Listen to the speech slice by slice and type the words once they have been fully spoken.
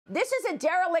This is a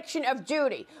dereliction of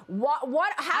duty.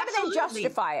 How do they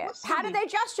justify it? Absolutely. How do they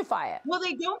justify it? Well,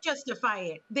 they don't justify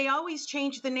it. They always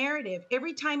change the narrative.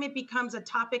 Every time it becomes a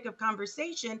topic of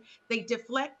conversation, they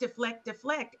deflect,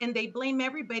 and they blame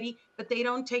everybody, but they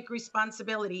don't take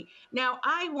responsibility. Now,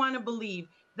 I want to believe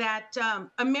that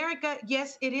America,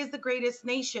 yes, it is the greatest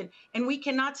nation, and we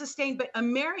cannot sustain, but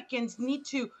Americans need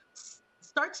to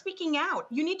start speaking out.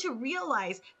 You need to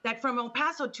realize that from El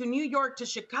Paso to New York to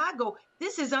Chicago,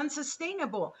 this is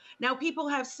unsustainable. Now, people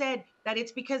have said that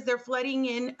it's because they're flooding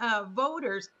in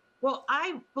voters. Well,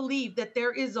 I believe that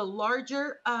there is a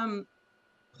larger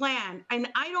plan, and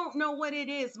I don't know what it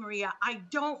is, Maria. I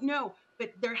don't know,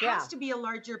 but there has to be a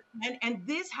larger plan, and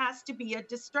this has to be a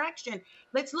distraction.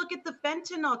 Let's look at the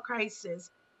fentanyl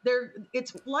crisis.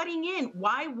 It's flooding in.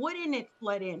 Why wouldn't it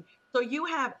flood in? So you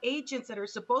have agents that are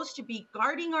supposed to be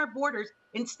guarding our borders.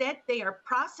 Instead, they are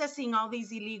processing all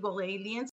these illegal aliens.